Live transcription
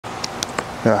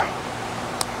Yeah.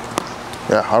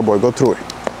 Yeah, hard boy, go through it.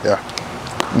 Yeah.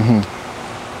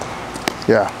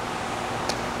 Yeah.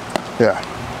 Yeah.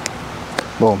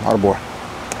 Boom, hard boy.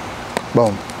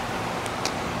 Boom.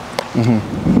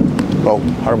 Go,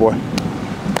 hard boy.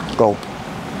 Go.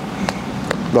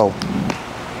 Go.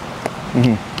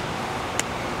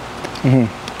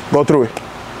 Go through it.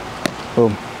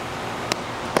 Boom.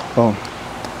 Boom.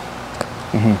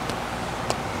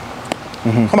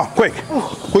 Come on, quick.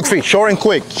 Quick feet, short and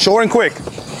quick. Short and quick.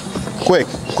 Quick,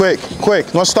 quick,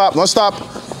 quick. No stop, no stop.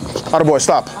 Atta boy,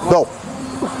 stop. Go.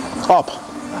 Up.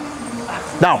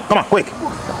 Down. Come on, quick.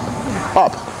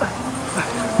 Up.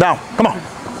 Down. Come on.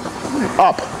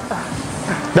 Up.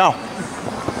 Down.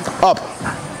 Up.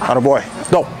 Atta boy.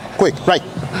 Go. Quick. Right.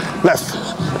 Left.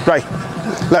 Right.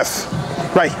 Left.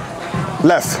 Right.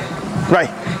 Left.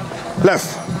 Right.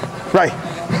 Left. Right.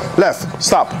 Left.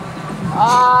 Stop.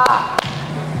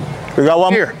 We got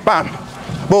one here. Bam.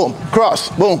 Boom. Cross.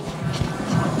 Boom.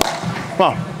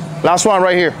 Come on. Last one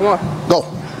right here. Come on. Go.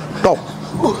 Go.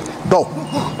 Go.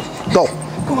 Go.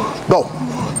 Go.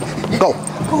 Go.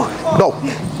 Go.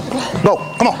 Go.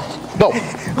 Come on. Go.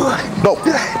 Go.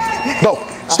 Go.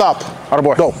 Stop. Atta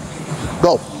boy. Go.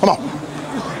 Go. Come on.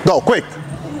 Go. Quick.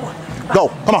 Go.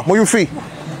 Come on. Move your feet.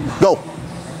 Go.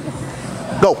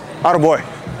 Go. Atta boy.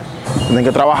 Tienen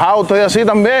que trabajar ustedes así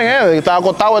también, de que está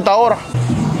acostado a esta hora.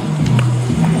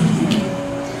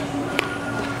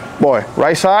 Boy,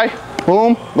 right side,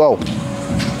 boom, go.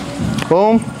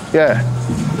 Boom, yeah.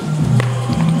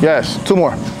 Yes, two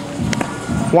more.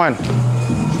 One.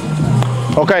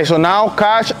 Okay, so now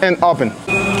catch and open.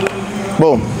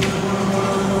 Boom.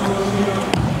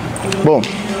 Boom.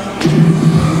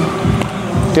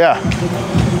 Yeah.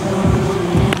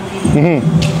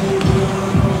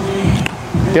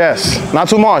 Yes, not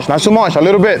too much, not too much, a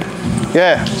little bit.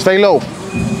 Yeah, stay low.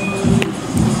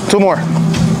 Two more.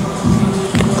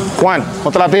 One,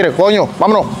 no te la tires, coño,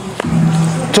 vámonos.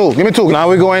 Two, give me two. Now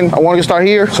we're going, I want you to start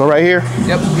here, so right here.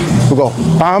 Yep. We go,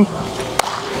 bam,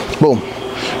 boom.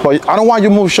 But I don't want you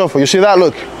to move shuffle, you see that,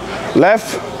 look.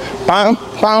 Left, bam,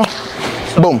 bam,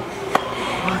 boom.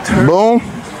 Boom,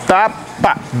 tap,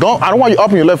 pop. I don't want you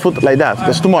up on your left foot like that,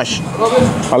 that's too much.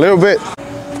 A little bit.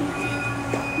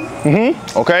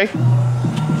 Okay.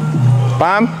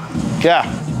 Bam. Yeah.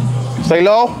 Stay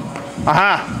low.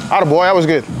 Atta boy, that was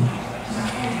good.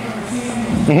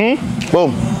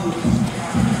 Boom.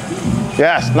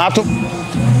 Yes, not too.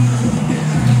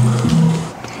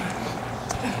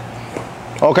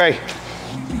 Okay.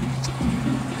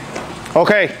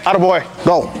 Okay, atta boy,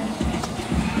 go.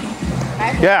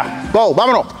 Yeah, go,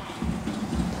 vámonos.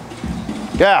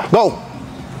 Yeah, go.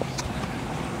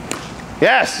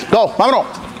 Yes, go, vámonos.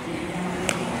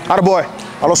 Atta boy,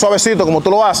 a lo suavecito como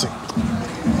tú lo haces.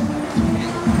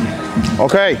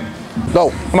 Okay,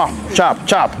 go, come on, chop,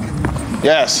 chop.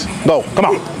 Yes, go, come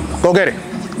on, go get it.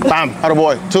 Bam, atta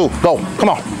boy, two, go, come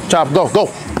on, chop, go, go.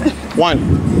 One.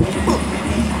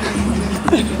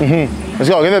 Let's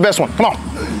go, give me the best one, come on.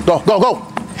 Go, go, go.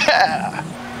 Yeah.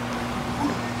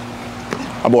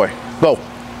 Atta boy, go.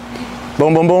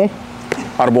 Boom, boom, boom.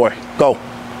 Atta boy, go.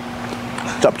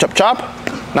 Chop, chop, chop.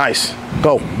 Nice,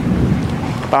 go.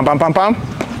 Pam, pam, pam, pam.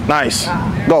 Nice.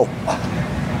 Go.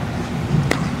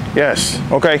 Yes.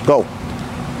 Okay, go.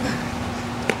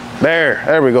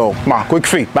 There we go. Come on, quick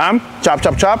feet. Bam. Chop,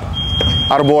 chop, chop.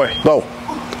 Atta boy. Go.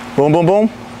 Boom, boom, boom.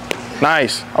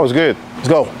 Nice. That was good. Let's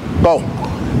go. Go.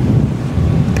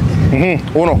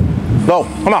 Uno. Go.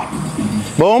 Come on.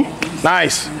 Boom.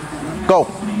 Nice. Go.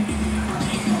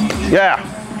 Yeah.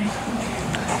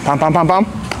 Pam, pam, pam, pam.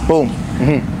 Boom.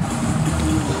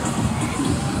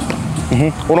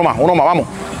 Uno más, vamos.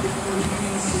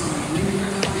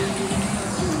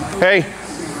 Hey,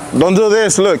 don't do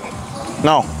this, look.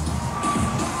 No.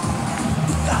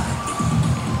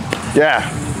 Yeah.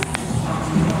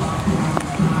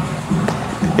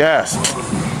 Yes.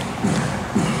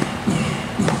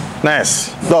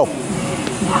 Nice. Go.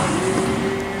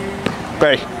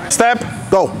 Okay. Step.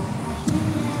 Go.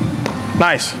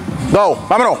 Nice. Go.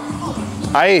 Vámonos.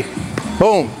 Ahí.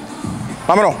 Boom.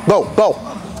 Vámonos. Go. Go.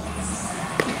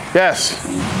 Yes.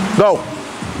 Go.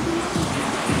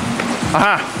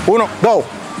 Uno. Go.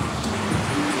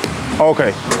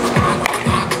 Okay.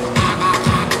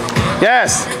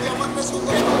 Yes.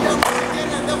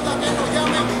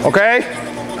 Okay.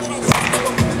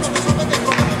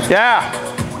 Yeah.